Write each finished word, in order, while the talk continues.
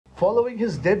Following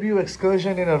his debut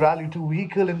excursion in a Rally 2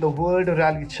 vehicle in the World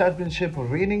Rally Championship,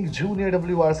 reigning Junior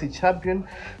WRC champion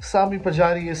Sami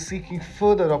Pajari is seeking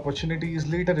further opportunities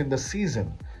later in the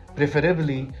season,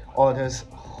 preferably on his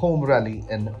home rally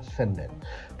in Finland.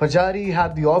 Pajari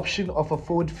had the option of a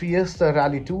Ford Fiesta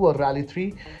Rally 2 or Rally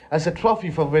 3 as a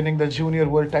trophy for winning the Junior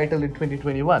World title in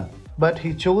 2021, but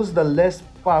he chose the less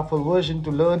powerful version to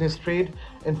learn his trade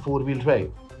in four-wheel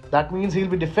drive. That means he'll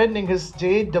be defending his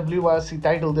JWRC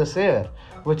title this year,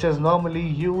 which is normally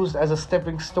used as a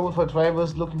stepping stone for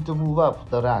drivers looking to move up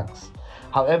the ranks.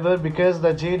 However, because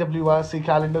the JWRC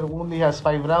calendar only has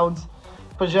 5 rounds,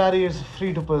 Pajari is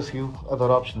free to pursue other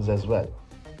options as well.